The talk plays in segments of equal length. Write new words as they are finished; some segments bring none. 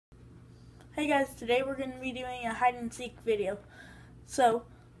Hey guys, today we're going to be doing a hide and seek video. So,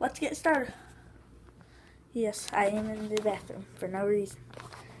 let's get started. Yes, I am in the bathroom for no reason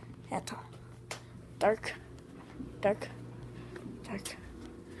at all. Dark, dark, dark.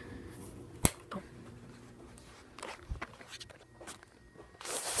 Boom.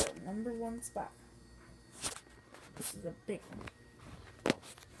 The number one spot. This is a big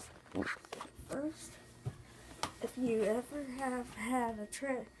one. First, if you ever have had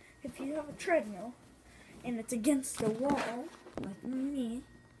if you have a treadmill and it's against the wall, like me,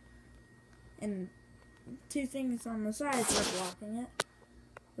 and two things on the sides are blocking it,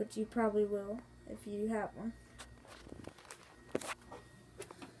 which you probably will if you have one.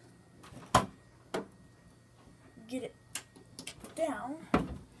 Get it down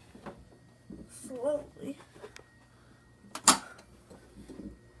slowly.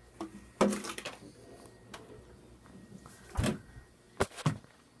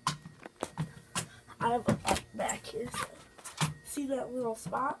 I have a light back here, so see that little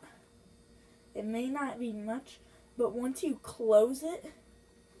spot? It may not be much, but once you close it,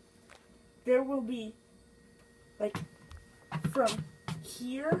 there will be, like, from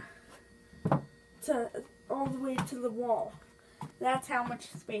here to all the way to the wall. That's how much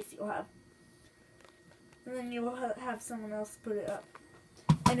space you'll have. And then you'll have someone else put it up.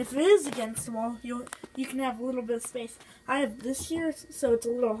 And if it is against the wall, you can have a little bit of space. I have this here, so it's a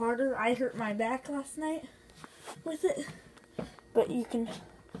little harder. I hurt my back last night with it. But you can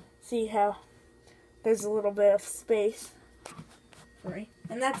see how there's a little bit of space for me.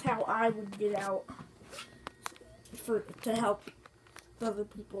 And that's how I would get out to help other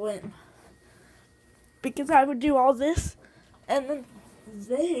people in. Because I would do all this, and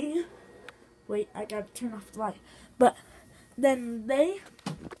then wait, I gotta turn off the light. But then they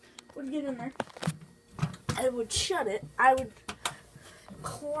would get in there. I would shut it. I would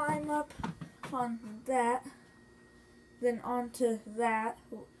climb up on that, then onto that,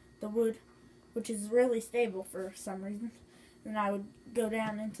 the wood, which is really stable for some reason. Then I would go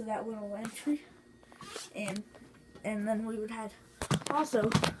down into that little entry, and then we would have also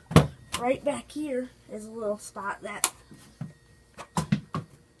right back here is a little spot that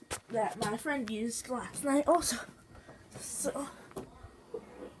my friend used last night also.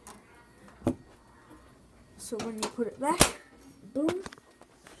 So when you put it back, boom,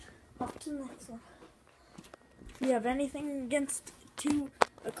 off to the next one. If you have anything against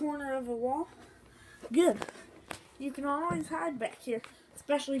a corner of a wall, good. You can always hide back here,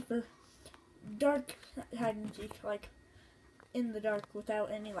 especially for dark hide and seek, like in the dark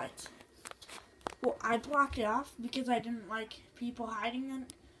without any lights. Well, I blocked it off because I didn't like people hiding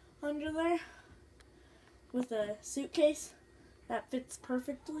under there with a suitcase that fits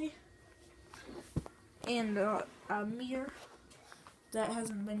perfectly and a mirror that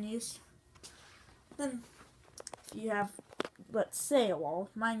hasn't been used. Then if you have, let's say, a wall,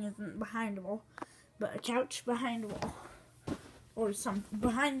 mine isn't behind a wall, but a couch behind a wall, or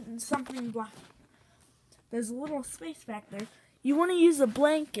behind something black. There's a little space back there. You want to use a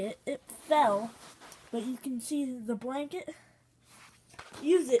blanket. It fell, but you can see the blanket.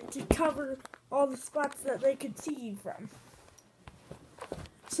 Use it to cover all the spots that they could see you from.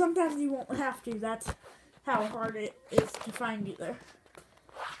 Sometimes you won't have to. That's how hard it is to find you there.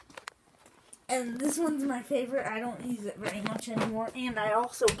 And this one's my favorite. I don't use it very much anymore, and I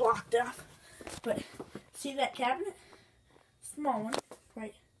also blocked off. But see that cabinet? Small one,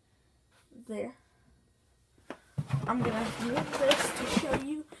 right there. I'm going to move this to show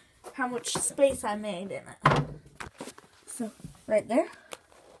you how much space I made in it. So, right there.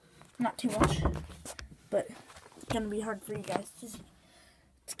 Not too much, but it's going to be hard for you guys to see.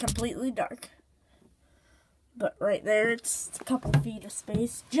 It's completely dark. But right there, it's a couple feet of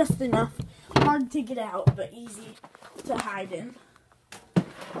space. Just enough. Hard to get out, but easy to hide in.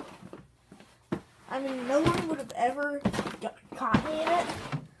 I mean, no one would have ever caught me in it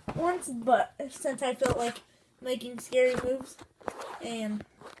once, but since I felt like making scary moves and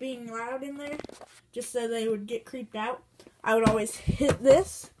being loud in there, just so they would get creeped out, I would always hit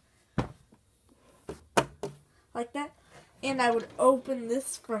this, like that, and I would open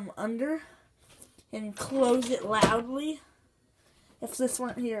this from under and close it loudly. If this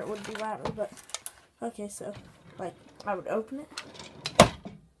weren't here, it would be louder, but okay, so, like, I would open it.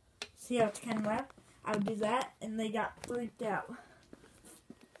 See how it's kind of loud? I would do that, and they got freaked out.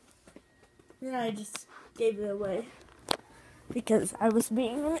 Then I just gave it away because I was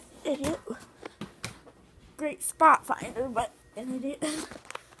being an idiot. Great spot finder, but an idiot.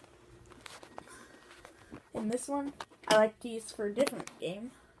 And this one, I like to use for a different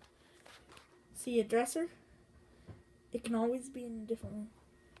game. See a dresser? It can always be in a different room.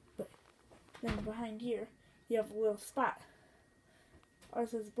 But Then behind here, you have a little spot.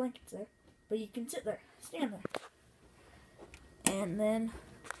 Ours has blankets there, but you can sit there, stand there. And then,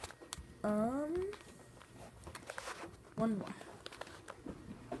 one more.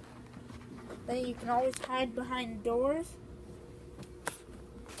 Then you can always hide behind doors.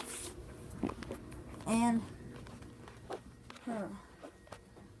 And,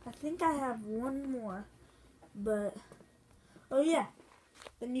 I think I have one more, but, oh yeah.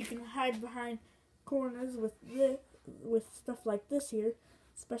 Then you can hide behind corners with stuff like this here,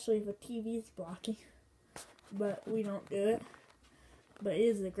 especially if a TV is blocking. But we don't do it. But it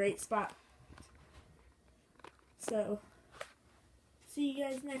is a great spot. So, see you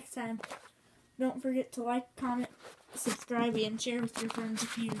guys next time. Don't forget to like, comment, subscribe, and share with your friends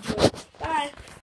if you enjoy. Bye!